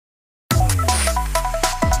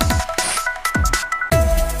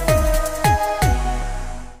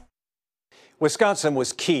Wisconsin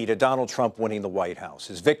was key to Donald Trump winning the White House.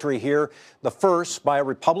 His victory here, the first by a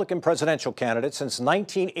Republican presidential candidate since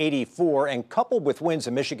 1984, and coupled with wins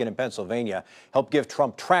in Michigan and Pennsylvania, helped give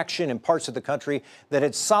Trump traction in parts of the country that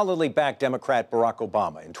had solidly backed Democrat Barack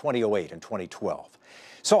Obama in 2008 and 2012.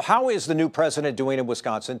 So how is the new president doing in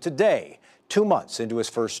Wisconsin today, 2 months into his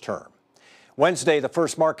first term? Wednesday, the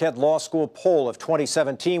first Marquette Law School Poll of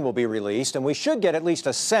 2017 will be released, and we should get at least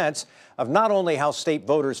a sense of not only how state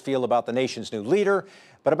voters feel about the nation's new leader,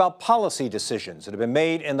 but about policy decisions that have been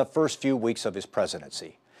made in the first few weeks of his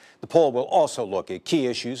presidency. The poll will also look at key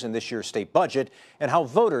issues in this year's state budget and how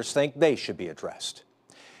voters think they should be addressed.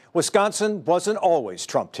 Wisconsin wasn't always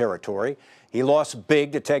Trump territory. He lost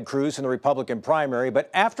big to Ted Cruz in the Republican primary,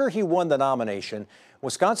 but after he won the nomination,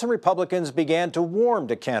 Wisconsin Republicans began to warm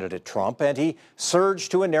to candidate Trump, and he surged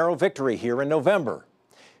to a narrow victory here in November.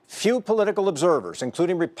 Few political observers,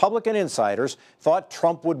 including Republican insiders, thought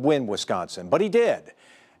Trump would win Wisconsin, but he did.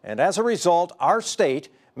 And as a result, our state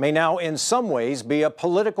may now in some ways be a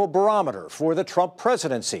political barometer for the Trump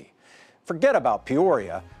presidency. Forget about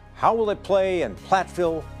Peoria. How will it play in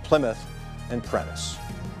Platteville, Plymouth, and Prentice?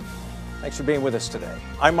 Thanks for being with us today.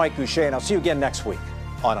 I'm Mike Gousha, and I'll see you again next week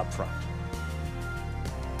on Upfront.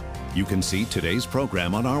 You can see today's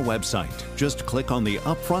program on our website. Just click on the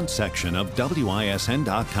Upfront section of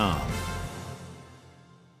WISN.com.